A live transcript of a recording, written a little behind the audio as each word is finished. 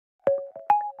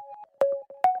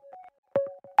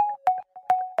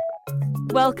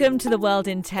Welcome to The World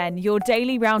in 10, your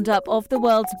daily roundup of the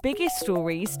world's biggest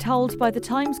stories told by the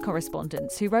Times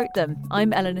correspondents who wrote them.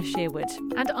 I'm Eleanor Shearwood.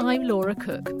 And I'm Laura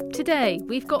Cook. Today,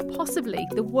 we've got possibly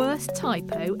the worst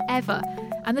typo ever,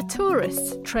 and the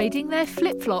tourists trading their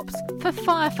flip-flops for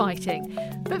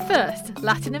firefighting. But first,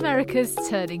 Latin America's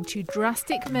turning to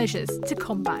drastic measures to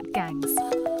combat gangs.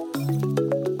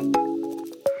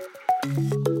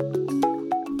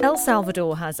 El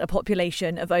Salvador has a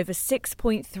population of over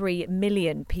 6.3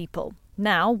 million people.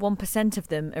 Now, 1% of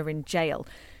them are in jail.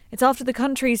 It's after the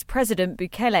country's president,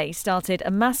 Bukele, started a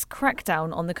mass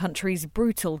crackdown on the country's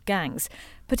brutal gangs,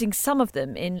 putting some of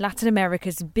them in Latin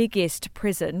America's biggest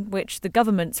prison, which the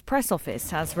government's press office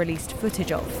has released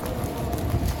footage of.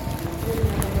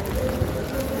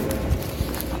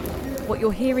 What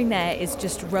you're hearing there is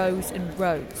just rows and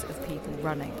rows of people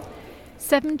running.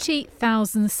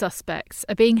 70,000 suspects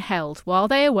are being held while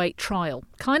they await trial,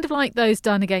 kind of like those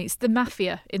done against the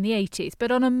mafia in the 80s,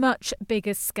 but on a much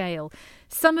bigger scale.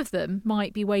 Some of them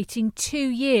might be waiting 2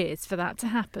 years for that to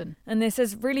happen. And this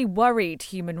has really worried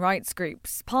human rights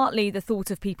groups, partly the thought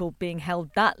of people being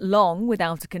held that long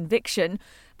without a conviction,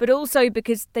 but also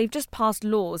because they've just passed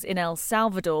laws in El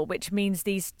Salvador, which means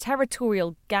these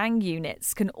territorial gang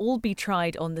units can all be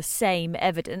tried on the same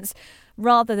evidence,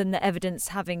 rather than the evidence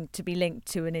having to be linked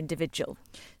to an individual.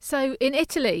 So in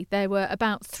Italy, there were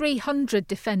about 300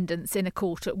 defendants in a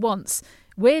court at once.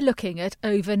 We're looking at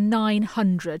over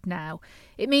 900 now.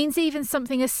 It means even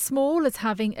something as small as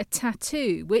having a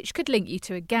tattoo, which could link you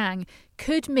to a gang,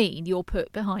 could mean you're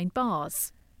put behind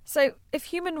bars. So if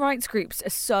human rights groups are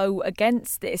so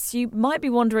against this, you might be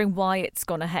wondering why it's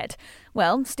gone ahead.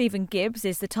 Well, Stephen Gibbs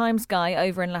is the Times guy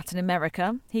over in Latin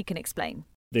America. He can explain.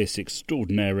 This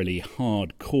extraordinarily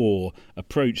hardcore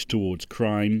approach towards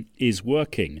crime is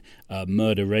working.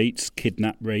 Murder rates,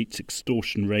 kidnap rates,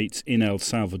 extortion rates in El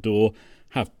Salvador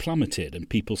have plummeted, and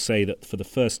people say that for the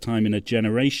first time in a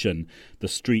generation, the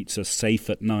streets are safe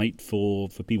at night for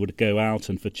people to go out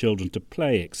and for children to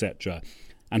play, etc.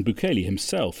 And Bukele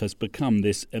himself has become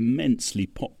this immensely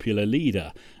popular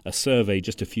leader. A survey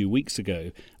just a few weeks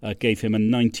ago gave him a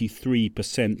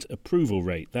 93% approval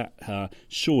rate. That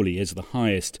surely is the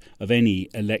highest of any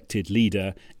elected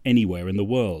leader anywhere in the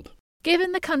world.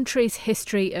 Given the country's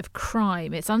history of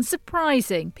crime, it's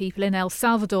unsurprising people in El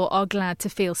Salvador are glad to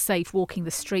feel safe walking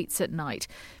the streets at night.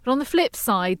 But on the flip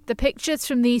side, the pictures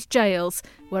from these jails,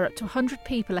 where up to 100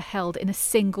 people are held in a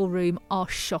single room, are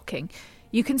shocking.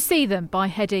 You can see them by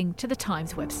heading to the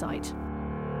Times website.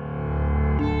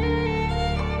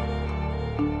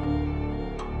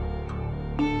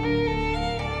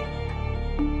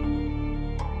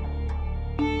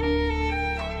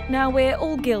 Now, we're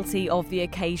all guilty of the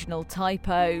occasional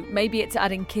typo. Maybe it's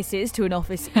adding kisses to an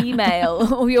office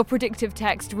email or your predictive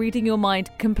text reading your mind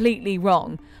completely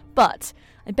wrong. But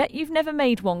I bet you've never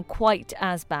made one quite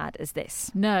as bad as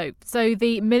this. No. So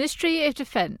the Ministry of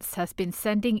Defence has been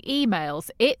sending emails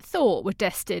it thought were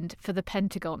destined for the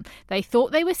Pentagon. They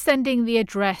thought they were sending the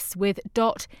address with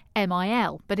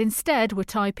 .mil, but instead were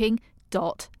typing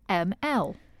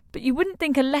 .ml. But you wouldn't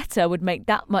think a letter would make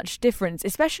that much difference,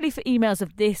 especially for emails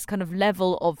of this kind of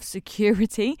level of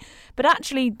security. But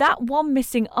actually, that one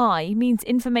missing I means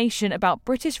information about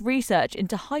British research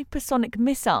into hypersonic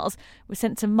missiles was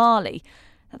sent to Mali.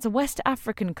 That's a West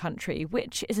African country,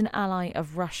 which is an ally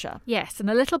of Russia. Yes, and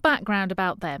a little background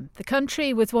about them. The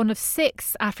country was one of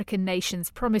 6 African nations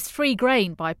promised free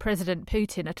grain by President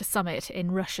Putin at a summit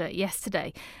in Russia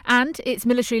yesterday. And its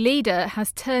military leader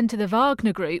has turned to the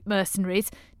Wagner Group mercenaries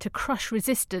to crush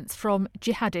resistance from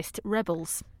jihadist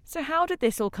rebels. So how did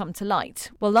this all come to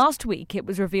light? Well, last week it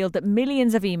was revealed that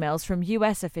millions of emails from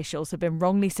US officials have been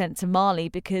wrongly sent to Mali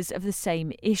because of the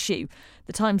same issue.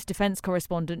 The Times defence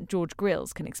correspondent George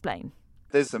Grills can explain.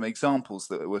 There's some examples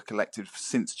that were collected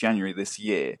since January this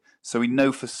year. So we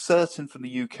know for certain from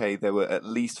the UK there were at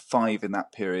least 5 in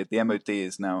that period. The MOD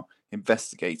is now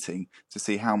investigating to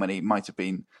see how many might have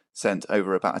been sent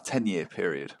over about a 10-year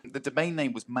period. The domain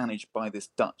name was managed by this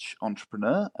Dutch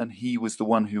entrepreneur, and he was the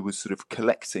one who was sort of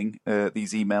collecting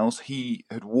these emails. He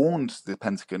had warned the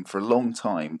Pentagon for a long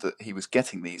time that he was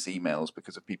getting these emails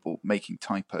because of people making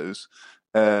typos.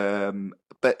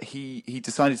 But he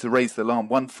decided to raise the alarm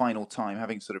one final time,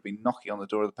 having sort of been knocking on the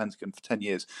door of the Pentagon for 10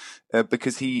 years,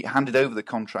 because he handed over the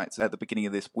contracts at the beginning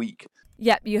of this week.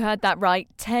 Yep, you heard that right.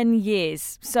 10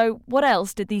 years. So what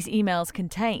else did these emails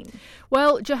contain?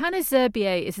 Well, Johannes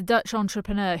Zerbier is a Dutch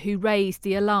entrepreneur who raised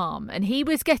the alarm, and he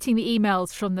was getting the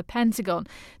emails from the Pentagon.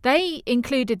 They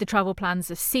included the travel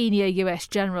plans of senior US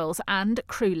generals and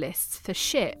crew lists for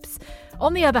ships.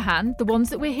 On the other hand, the ones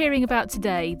that we're hearing about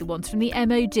today, the ones from the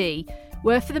MOD,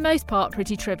 were for the most part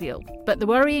pretty trivial. But the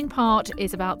worrying part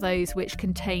is about those which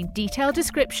contain detailed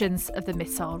descriptions of the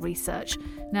missile research.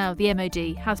 Now, the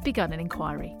MOD has begun an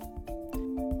inquiry.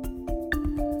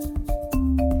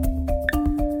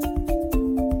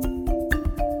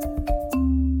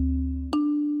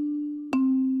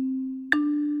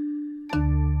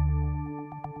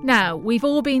 Now, we've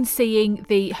all been seeing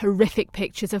the horrific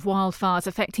pictures of wildfires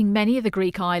affecting many of the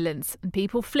Greek islands and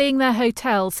people fleeing their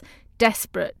hotels,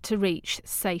 desperate to reach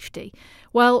safety.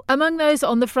 Well, among those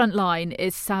on the front line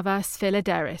is Savas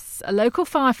Philaderis, a local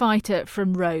firefighter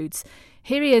from Rhodes.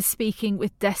 Here he is speaking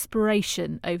with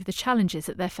desperation over the challenges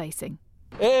that they're facing.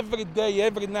 Every day,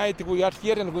 every night we are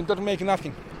here and we don't make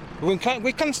nothing. We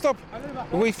can't stop.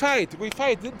 We fight.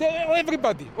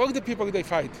 Everybody, all the people, they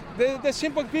fight. The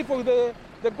simple people, the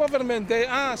government, they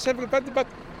ask everybody, but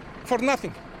for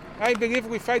nothing. I believe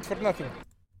we fight for nothing.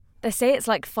 They say it's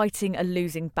like fighting a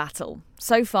losing battle.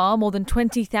 So far, more than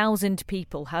 20,000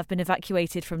 people have been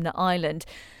evacuated from the island.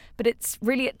 But it's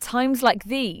really at times like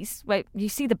these where you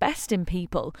see the best in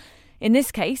people. In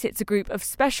this case, it's a group of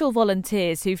special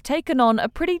volunteers who've taken on a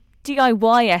pretty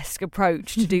DIY-esque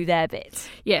approach to do their bit.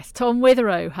 Yes, Tom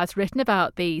Witherow has written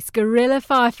about these guerrilla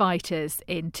firefighters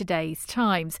in today's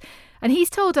Times. And he's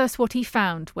told us what he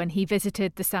found when he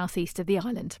visited the southeast of the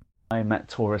island. I met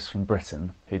tourists from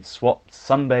Britain who'd swapped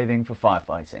sunbathing for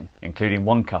firefighting, including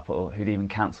one couple who'd even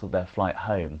cancelled their flight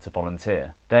home to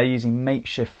volunteer. They're using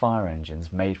makeshift fire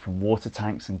engines made from water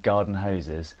tanks and garden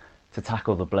hoses to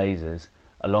tackle the blazes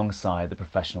alongside the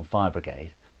professional fire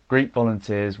brigade. Greek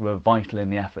volunteers were vital in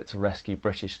the effort to rescue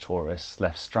British tourists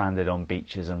left stranded on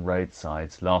beaches and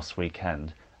roadsides last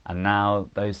weekend, and now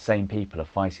those same people are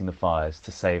fighting the fires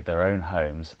to save their own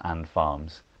homes and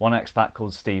farms. One expat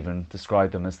called Stephen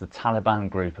described them as the Taliban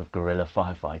group of guerrilla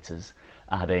firefighters,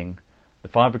 adding, "The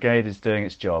fire brigade is doing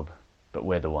its job, but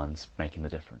we're the ones making the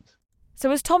difference." So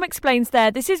as Tom explains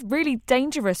there, this is really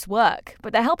dangerous work,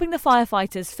 but they're helping the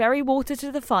firefighters ferry water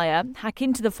to the fire, hack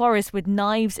into the forest with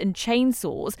knives and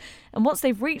chainsaws, and once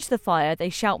they've reached the fire, they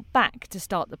shout back to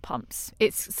start the pumps.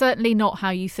 It's certainly not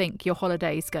how you think your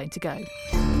holiday is going to go.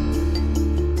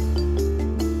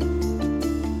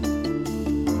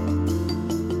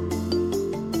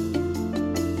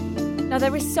 Now,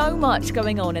 there is so much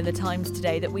going on in the Times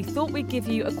today that we thought we'd give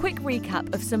you a quick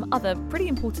recap of some other pretty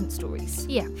important stories.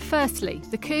 Yeah, firstly,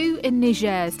 the coup in Niger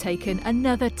has taken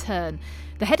another turn.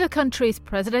 The head of the country's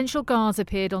presidential guards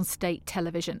appeared on state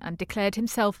television and declared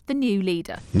himself the new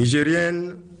leader.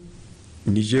 Nigériennes,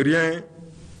 Nigériens,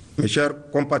 mes chers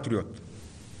compatriotes,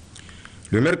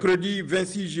 le mercredi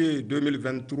 26 juillet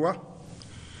 2023,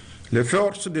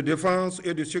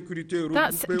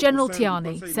 That's General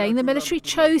Tiani saying the military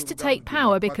chose to take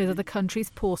power because of the country's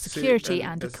poor security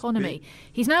and economy.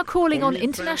 He's now calling on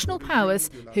international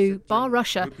powers who, bar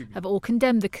Russia, have all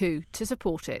condemned the coup to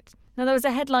support it. Now, there was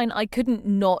a headline I couldn't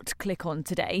not click on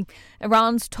today.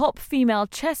 Iran's top female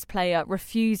chess player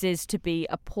refuses to be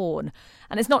a pawn.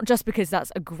 And it's not just because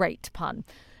that's a great pun.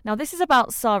 Now, this is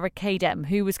about Sara Kadem,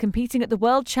 who was competing at the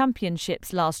World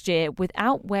Championships last year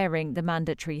without wearing the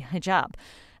mandatory hijab.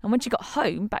 And when she got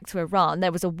home, back to Iran,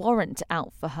 there was a warrant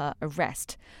out for her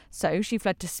arrest. So she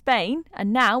fled to Spain,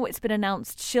 and now it's been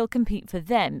announced she'll compete for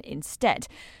them instead.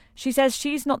 She says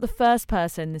she's not the first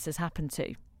person this has happened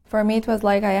to. For me, it was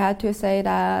like I had to say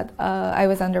that I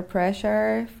was under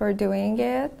pressure for doing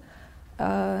it.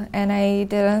 And I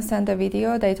didn't send a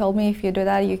video. They told me if you do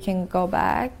that, you can go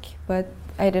back. But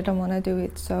I didn't want to do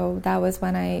it, so that was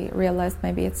when I realized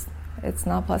maybe it's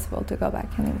not possible to go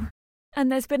back anymore.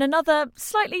 And there's been another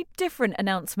slightly different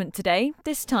announcement today,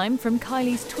 this time from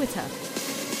Kylie's Twitter.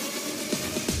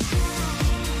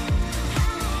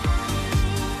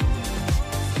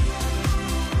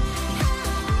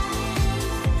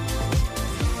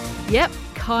 Yep,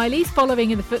 Kylie's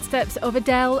following in the footsteps of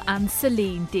Adele and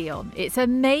Celine Dion. It's a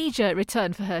major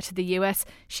return for her to the US.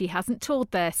 She hasn't toured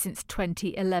there since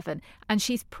 2011, and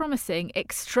she's promising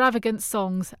extravagant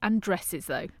songs and dresses,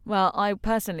 though. Well, I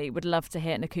personally would love to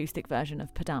hear an acoustic version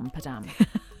of Padam Padam.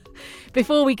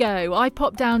 Before we go, I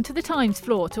popped down to the Times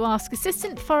floor to ask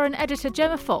Assistant Foreign Editor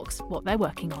Gemma Fox what they're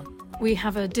working on. We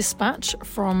have a dispatch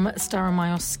from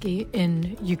Staromayorsky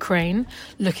in Ukraine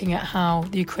looking at how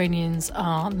the Ukrainians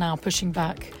are now pushing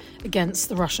back against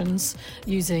the Russians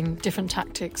using different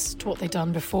tactics to what they've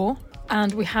done before.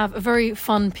 And we have a very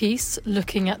fun piece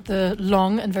looking at the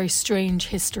long and very strange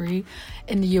history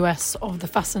in the US of the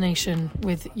fascination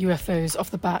with UFOs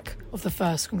off the back of the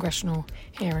first congressional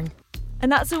hearing.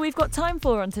 And that's all we've got time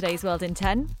for on today's World in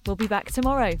 10. We'll be back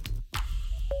tomorrow.